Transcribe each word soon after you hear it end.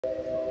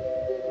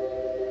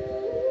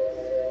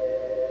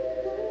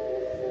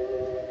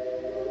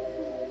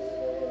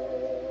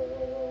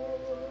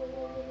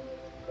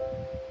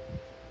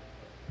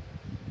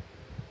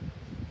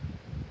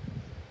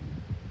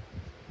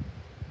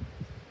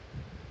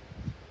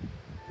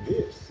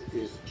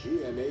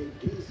GMA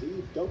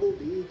DC Double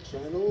B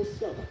Channel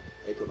 7,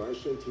 a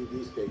commercial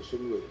TV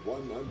station with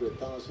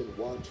 100,000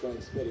 watt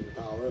transmitting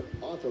power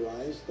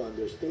authorized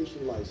under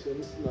station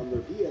license number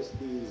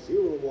BSD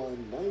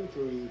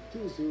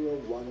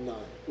 01932019,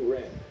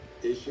 red.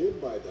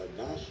 Issued by the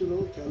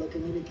National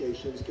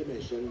Telecommunications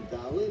Commission,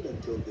 valid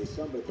until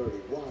December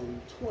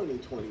 31,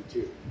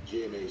 2022.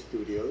 GMA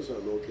studios are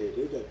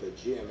located at the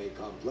GMA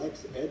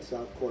Complex,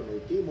 EDSA, corner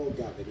Timog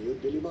Avenue,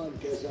 Diliman,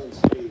 Quezon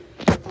City,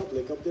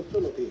 Republic of the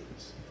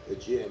Philippines. The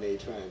GMA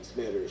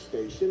transmitter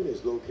station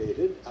is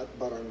located at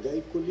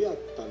Barangay Culiat,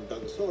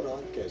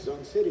 Tandangsora,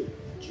 Quezon City.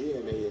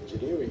 GMA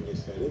engineering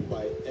is headed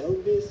by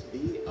Elvis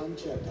V.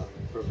 Ancheta,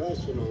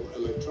 professional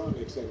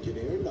electronics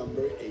engineer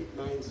number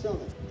 897.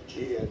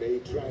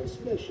 GMA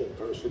transmission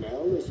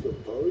personnel is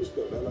composed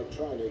of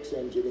electronics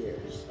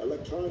engineers,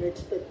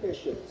 electronics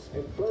technicians,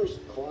 and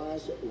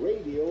first-class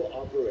radio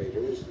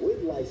operators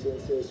with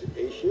licenses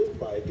issued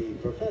by the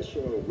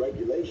Professional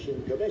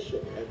Regulation Commission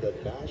and the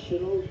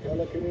National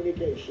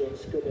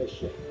Telecommunications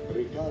Commission.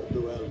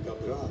 Ricardo L.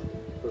 Cabral,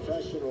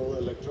 professional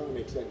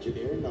electronics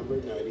engineer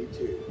number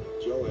 92.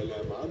 Joel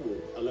M.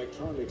 Agu,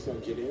 electronics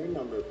engineer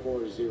number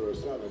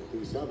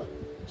 40727.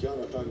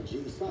 Jonathan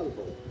G.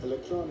 Salvo,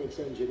 electronics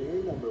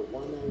engineer number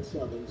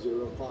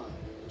 19705.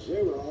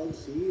 Gerald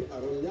C.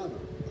 Arellano,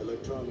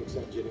 electronics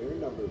engineer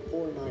number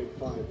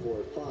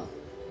 49545.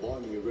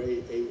 Bonnie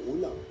Ray A.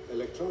 Ulam,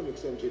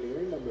 electronics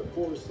engineer number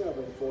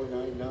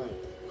 47499.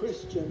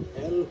 Christian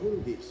L.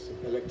 Hundis,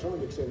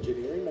 electronics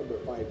engineer number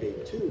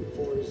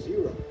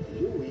 58240.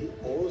 Louis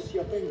O.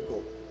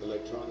 Siapenko,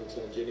 electronics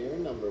engineer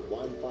number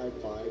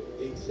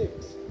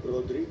 15586.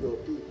 Rodrigo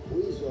P.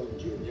 Quizon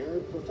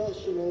Jr.,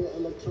 professional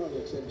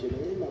electronics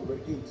engineer number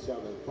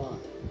 875.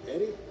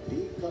 Eric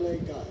D.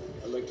 Kalegay,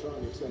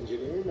 electronics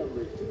engineer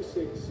number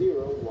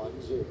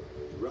 26010.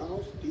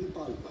 Ralph D.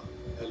 Palma,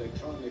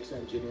 electronics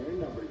engineer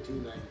number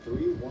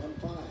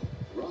 29315.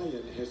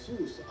 Ryan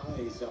Jesus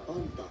I.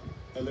 Zapanta,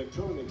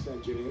 electronics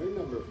engineer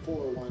number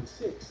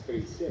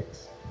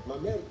 41636.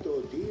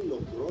 Mamerto D.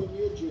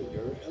 Logroño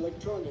Jr.,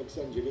 electronics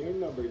engineer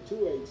number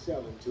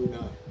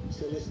 28729.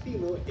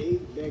 Celestino A.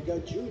 Vega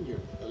Jr.,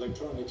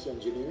 electronics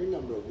engineer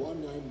number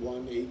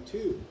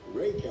 19182.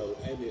 Raquel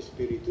N.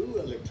 Espiritu,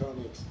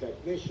 electronics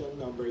technician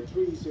number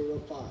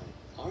 305.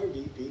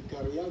 RVP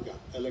Cariaga,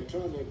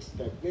 electronics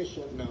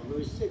technician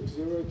number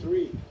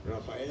 603.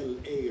 Rafael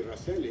A.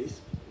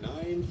 Racelis,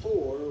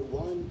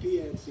 941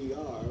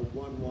 PNCR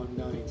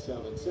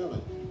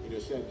 11977.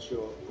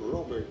 Inocencio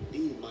Robert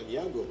D.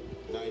 Maniago,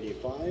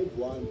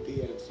 95-1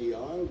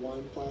 PNCR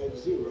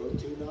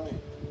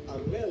 15029.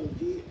 Armel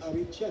V.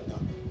 Aricheta,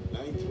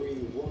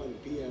 931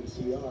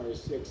 PNCR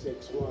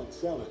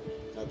 6617.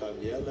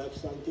 Nathaniel F.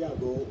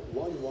 Santiago,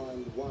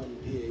 111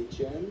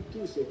 PHN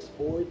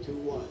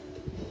 26421.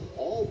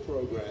 All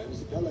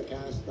programs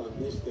telecast on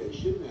this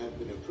station have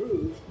been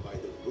approved by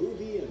the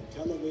Movie and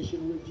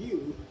Television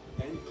Review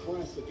and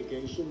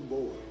Classification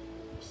Board.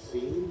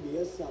 Seen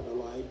via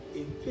satellite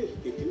in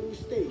 52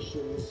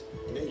 stations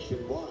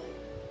nationwide.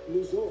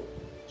 Luzon,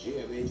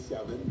 GMA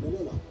 7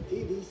 Manila,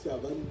 TV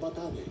 7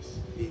 Batanes,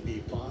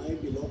 TV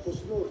 5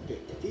 Ilocos Norte,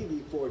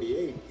 TV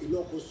 48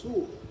 Ilocos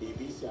Sur,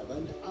 TV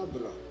 7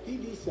 Abra,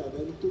 TV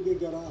 7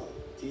 Tuguegarao,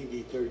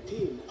 TV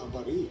 13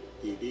 Apari,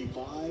 TV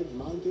 5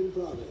 Mountain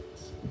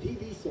Province,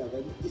 TV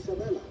 7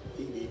 Isabela,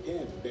 TV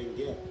 10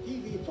 Benguet,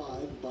 TV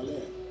 5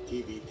 Baler,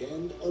 TV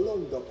 10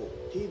 Olongapo,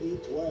 TV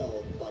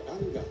 12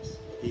 Batangas,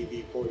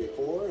 TV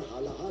 44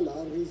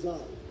 Halahala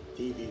Rizal,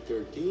 TV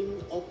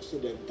 13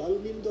 Occidental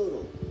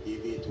Mindoro,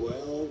 TV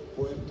 12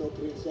 Puerto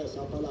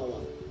Princesa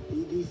Palawan,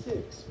 TV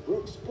 6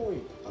 Brooks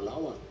Point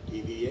Palawan,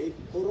 TV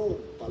 8 Coron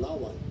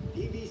Palawan,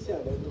 TV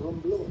 7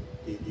 Romblon,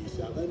 TV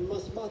 7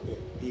 Masbate,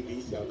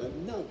 TV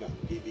 7 Naga,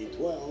 TV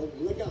 12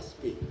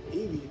 Legazpi,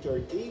 TV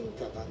 13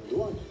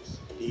 Catanduanes,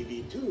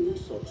 TV 2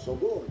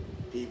 Sorsogon,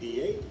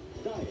 TV 8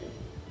 Dayan,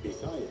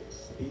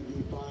 Visayas,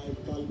 TV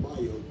 5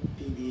 Calbayog,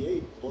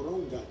 TV 8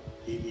 Borongan,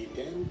 TV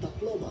 10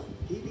 Tacloban,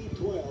 TV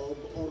 12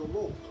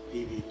 Ormoc,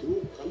 TV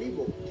 2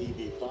 Calibo,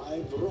 TV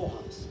 5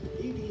 Rojas,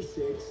 TV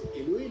 6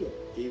 Iloilo,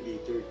 TV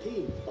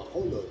 13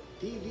 Bacolod,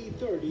 TV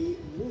 30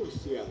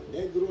 Murcia,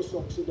 Negros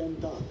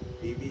Occidental,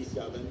 TV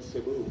 7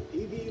 Cebu,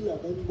 TV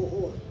 11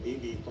 Bohol,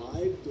 TV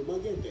 5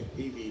 Dumaguete,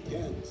 TV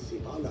 10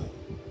 Sipalay,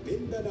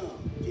 Mindanao,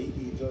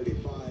 TV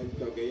 35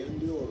 Cagayan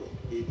de Oro,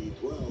 TV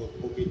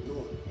 12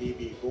 Bukidnon,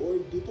 TV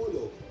 4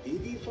 Dipolo,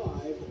 TV 5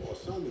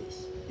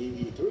 Osamis,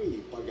 TV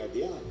 3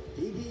 Pagadian,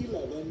 TV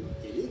 11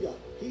 Iligan,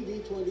 TV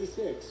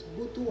 26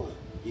 Butuan,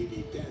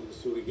 TV 10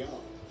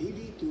 Surigao,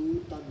 TV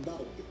 2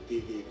 Tandag,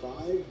 TV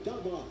 5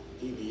 Davao,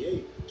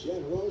 TV 8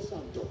 General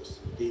Santos,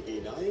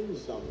 TV 9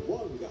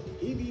 Zamboanga,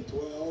 TV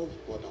 12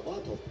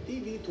 Cotabato,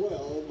 TV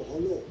 12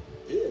 Holo.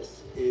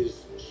 This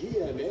is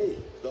GMA,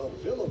 the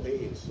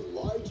Philippines'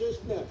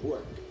 largest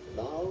network.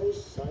 Now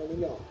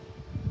signing off.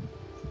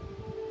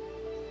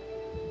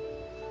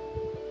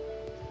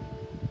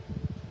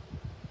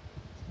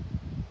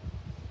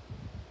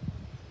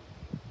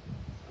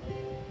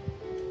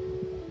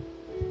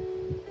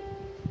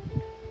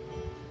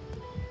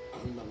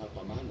 Ang mga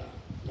pamana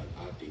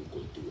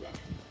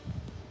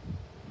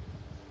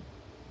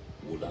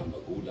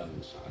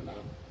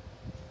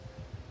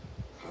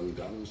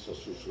hanggang sa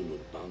susunod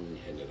pang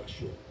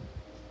henerasyon.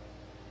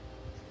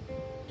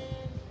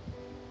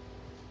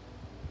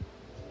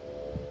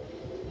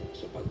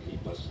 Sa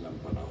paglipas ng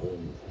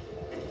panahon,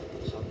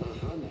 sa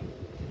tahanan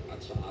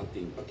at sa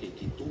ating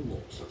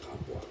pakikitungo sa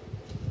kapwa,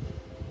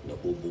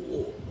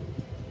 nabubuo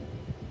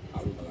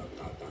ang mga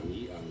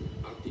katangiang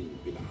ating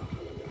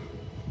pinahahalagahan.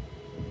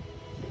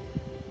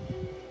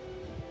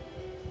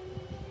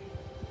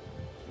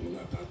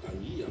 Mga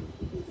katangiang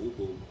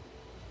humuhubog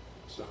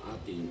sa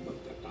ating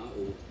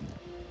pagkatao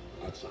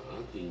at sa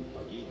ating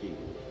pagiging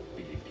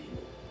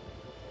Pilipino.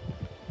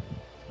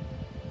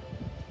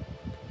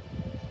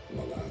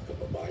 Mga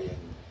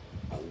kababayan,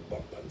 ang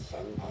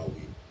pambansang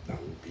awit